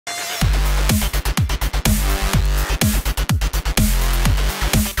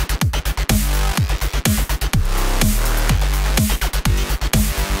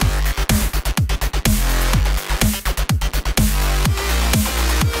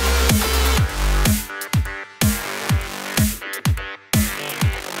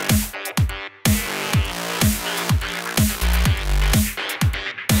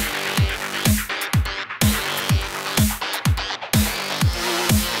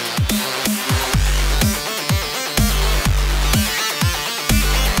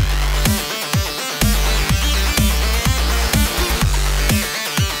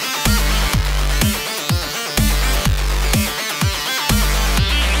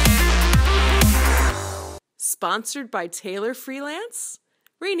Sponsored by Taylor Freelance,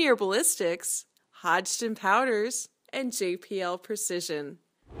 Rainier Ballistics, Hodgdon Powders, and JPL Precision.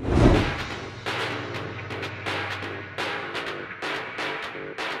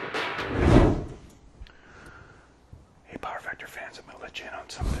 Hey Power Factor fans, I'm going to let you in on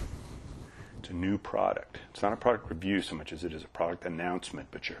something. It's a new product. It's not a product review so much as it is a product announcement,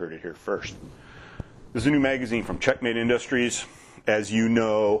 but you heard it here first. This is a new magazine from Checkmate Industries. As you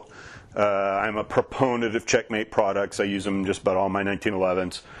know, I'm a proponent of Checkmate products. I use them just about all my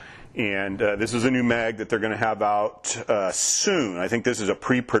 1911s. And this is a new mag that they're going to have out soon. I think this is a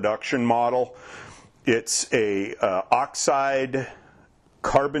pre-production model. It's a oxide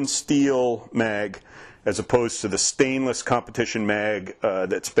carbon steel mag as opposed to the stainless competition mag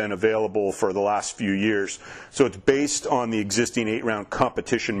that's been available for the last few years. So it's based on the existing 8-round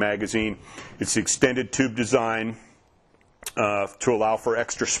competition magazine. It's the extended tube design to allow for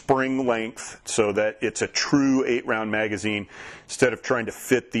extra spring length so that it's a true 8-round magazine. Instead of trying to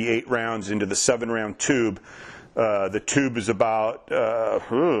fit the 8 rounds into the 7-round tube, the tube is about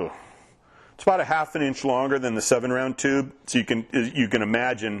it's about a ½ an inch longer than the 7-round tube, so you can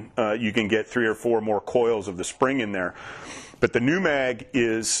imagine you can get 3 or 4 more coils of the spring in there. But the new mag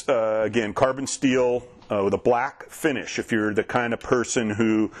is again carbon steel with a black finish. If you're the kind of person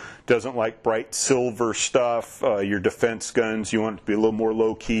who doesn't like bright silver stuff, your defense guns, you want it to be a little more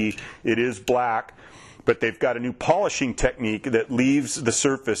low key. It is black, but they've got a new polishing technique that leaves the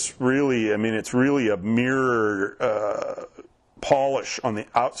surface really, I mean, it's really a mirror polish on the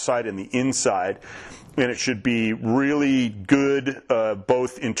outside and the inside, and it should be really good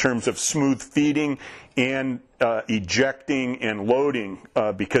both in terms of smooth feeding and ejecting and loading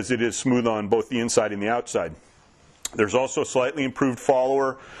because it is smooth on both the inside and the outside. There's also a slightly improved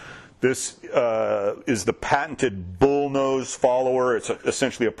follower. This is the patented bullnose follower. It's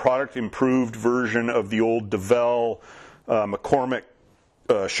essentially a product improved version of the old DeVell McCormick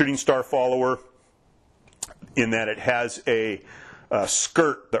shooting star follower, in that it has a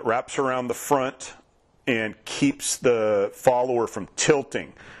skirt that wraps around the front and keeps the follower from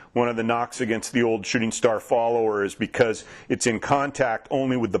tilting. One of the knocks against the old shooting star follower is because it's in contact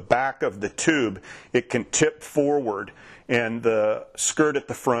only with the back of the tube, it can tip forward, and the skirt at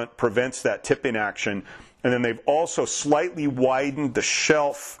the front prevents that tipping action. And then they've also slightly widened the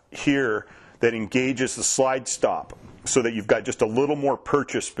shelf here that engages the slide stop, so that you've got just a little more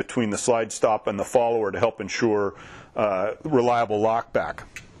purchase between the slide stop and the follower to help ensure reliable lockback.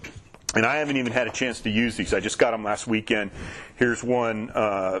 And I haven't even had a chance to use these. I just got them last weekend. Here's one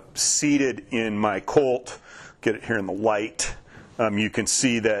seated in my Colt. Get it here in the light. You can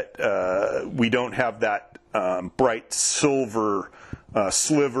see that we don't have that bright silver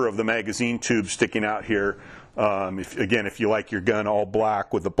sliver of the magazine tube sticking out here. If you like your gun all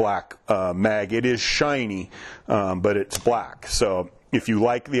black with the black mag, it is shiny, but it's black. So if you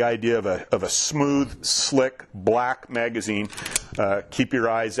like the idea of a smooth, slick, black magazine, keep your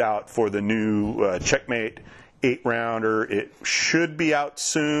eyes out for the new Checkmate 8-rounder. It should be out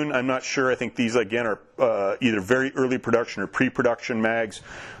soon. I'm not sure. I think these, again, are either very early production or pre-production mags.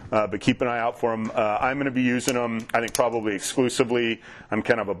 But keep an eye out for them. I'm going to be using them, I think, probably exclusively. I'm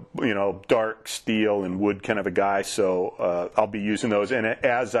kind of a dark steel and wood kind of a guy, so I'll be using those. And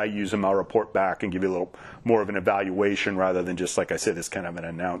as I use them, I'll report back and give you a little more of an evaluation rather than just, like I said, this kind of an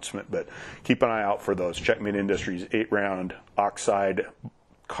announcement. But keep an eye out for those Checkmate Industries 8-round oxide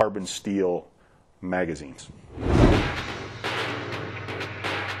carbon steel magazines.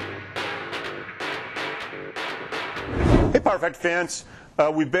 Hey, Power Factor fans.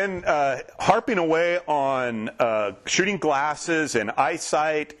 We've been harping away on shooting glasses and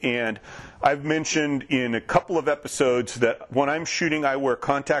eyesight, and I've mentioned in a couple of episodes that when I'm shooting I wear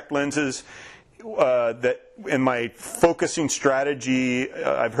contact lenses that in my focusing strategy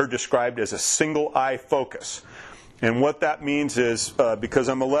I've heard described as a single eye focus. And what that means is because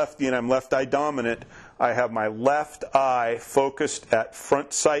I'm a lefty and I'm left eye dominant, I have my left eye focused at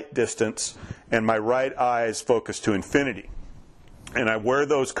front sight distance and my right eye is focused to infinity. And I wear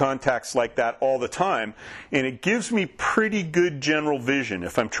those contacts like that all the time, and it gives me pretty good general vision.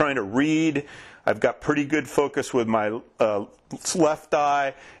 If I'm trying to read, I've got pretty good focus with my left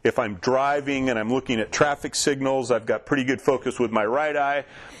eye. If I'm driving and I'm looking at traffic signals, I've got pretty good focus with my right eye.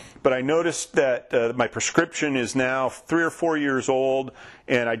 But I noticed that my prescription is now 3 or 4 years old,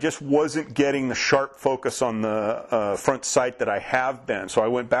 and I just wasn't getting the sharp focus on the front sight that I have been. So I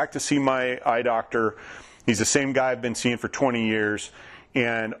went back to see my eye doctor. He's the same guy I've been seeing for 20 years,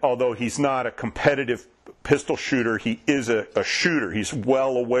 and although he's not a competitive pistol shooter, he is a shooter. He's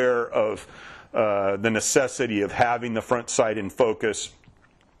well aware of the necessity of having the front sight in focus.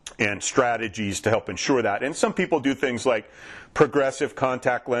 and strategies to help ensure that. And some people do things like progressive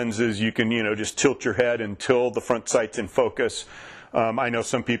contact lenses. You can, just tilt your head until the front sight's in focus. I know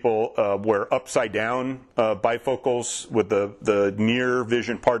some people wear upside down bifocals with the near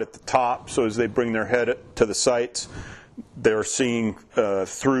vision part at the top, so as they bring their head to the sights, they're seeing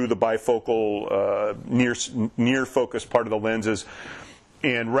through the bifocal near focus part of the lenses.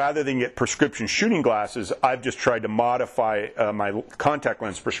 And rather than get prescription shooting glasses, I've just tried to modify my contact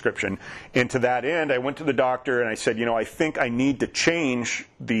lens prescription. And to that end, I went to the doctor and I said, I think I need to change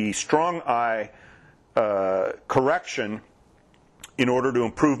the strong eye correction in order to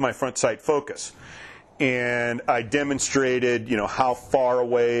improve my front sight focus. And I demonstrated, how far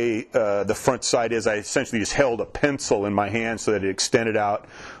away the front sight is. I essentially just held a pencil in my hand so that it extended out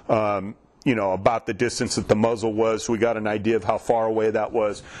about the distance that the muzzle was. So we got an idea of how far away that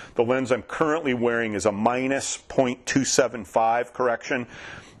was. The lens I'm currently wearing is a minus 0.275 correction.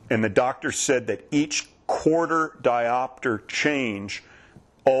 And the doctor said that each quarter diopter change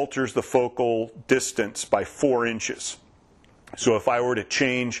alters the focal distance by 4 inches. So if I were to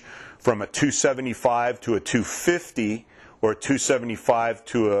change from a 275 to a 250 or a 275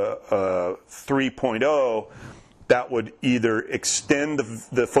 to a 3.0, that would either extend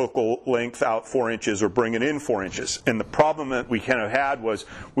the focal length out 4 inches or bring it in 4 inches. And the problem that we kind of had was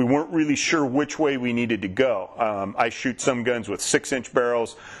we weren't really sure which way we needed to go. I shoot some guns with 6-inch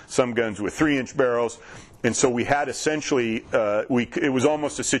barrels, some guns with 3-inch barrels. And so we had essentially, it was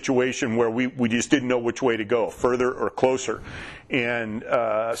almost a situation where we just didn't know which way to go, further or closer. And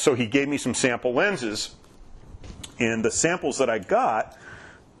so he gave me some sample lenses. And the samples that I got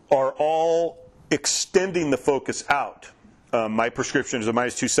are all extending the focus out. My prescription is a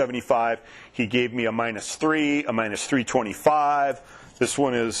minus 275. He gave me a minus 3, a minus 325. This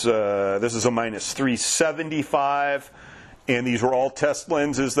one is a minus 375. And these were all test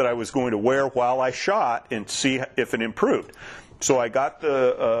lenses that I was going to wear while I shot and see if it improved. So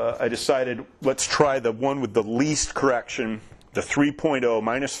I decided, let's try the one with the least correction, the 3.0,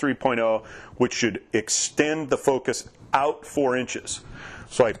 minus 3.0, which should extend the focus out 4 inches.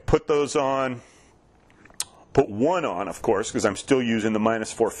 So I put those on, put one on, of course, because I'm still using the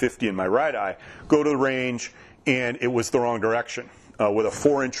minus 450 in my right eye, go to the range, and it was the wrong direction. With a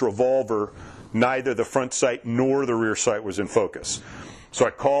 4-inch revolver, neither the front sight nor the rear sight was in focus. So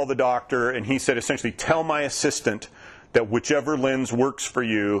I called the doctor, and he said, essentially, tell my assistant that whichever lens works for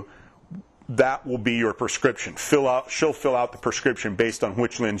you, that will be your prescription. She'll fill out the prescription based on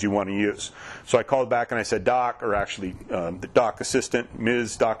which lens you want to use. So I called back and I said, Doc, or actually the doc assistant,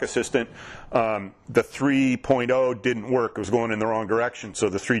 Ms. Doc Assistant, the 3.0 didn't work. It was going in the wrong direction. So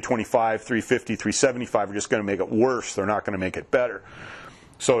the 325, 350, 375 are just going to make it worse. They're not going to make it better.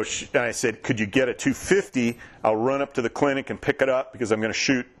 So I said, could you get a 250? I'll run up to the clinic and pick it up because I'm going to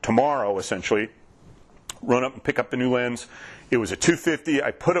shoot tomorrow, essentially. Run up and pick up the new lens. It was a 250.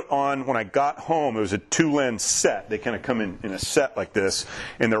 I put it on. When I got home, it was a 2-lens set. They kind of come in a set like this,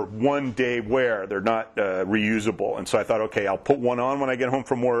 and they're 1-day wear. They're not reusable. And so I thought, okay, I'll put one on when I get home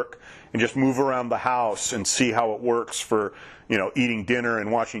from work and just move around the house and see how it works for, eating dinner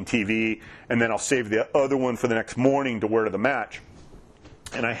and watching TV. And then I'll save the other one for the next morning to wear to the match.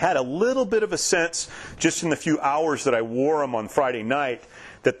 And I had a little bit of a sense, just in the few hours that I wore them on Friday night,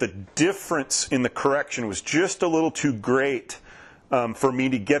 that the difference in the correction was just a little too great for me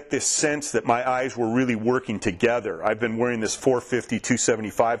to get this sense that my eyes were really working together. I've been wearing this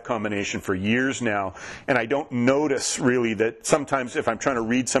 450-275 combination for years now, and I don't notice really that sometimes if I'm trying to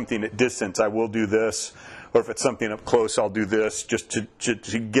read something at distance, I will do this, or if it's something up close, I'll do this, just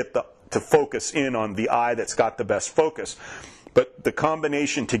to get to focus in on the eye that's got the best focus. But the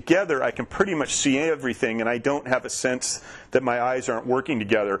combination together, I can pretty much see everything, and I don't have a sense that my eyes aren't working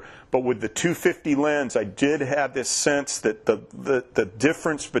together. But with the 250 lens, I did have this sense that the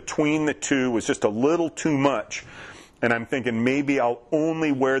difference between the two was just a little too much. And I'm thinking maybe I'll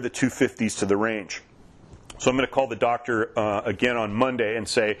only wear the 250s to the range. So I'm going to call the doctor again on Monday and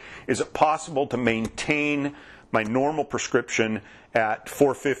say, is it possible to maintain my normal prescription at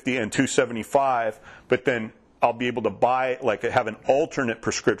 450 and 275, but then I'll be able to buy, have an alternate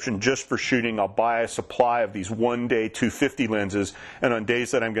prescription just for shooting. I'll buy a supply of these 1-day 250 lenses, and on days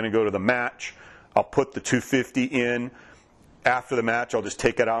that I'm going to go to the match, I'll put the 250 in. After the match, I'll just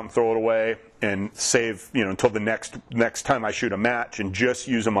take it out and throw it away and save, until the next time I shoot a match, and just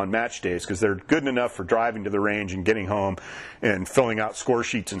use them on match days because they're good enough for driving to the range and getting home and filling out score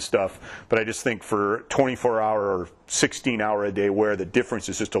sheets and stuff. But I just think for 24-hour or 16-hour-a-day wear, the difference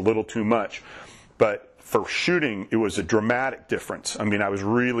is just a little too much. But for shooting, it was a dramatic difference. I mean, I was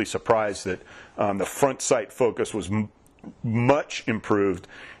really surprised that the front sight focus was much improved,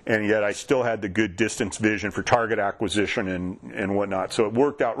 and yet I still had the good distance vision for target acquisition and whatnot. So it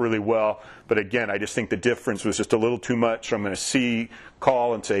worked out really well. But again, I just think the difference was just a little too much. So I'm going to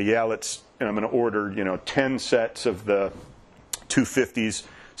call and say, yeah, and I'm going to order 10 sets of the 250s,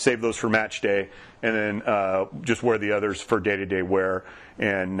 save those for match day, and then just wear the others for day-to-day wear.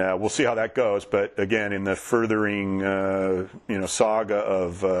 And we'll see how that goes. But again, in the furthering saga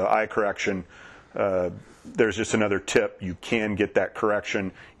of eye correction, there's just another tip. You can get that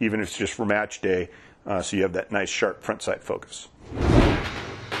correction even if it's just for match day, so you have that nice sharp front sight focus.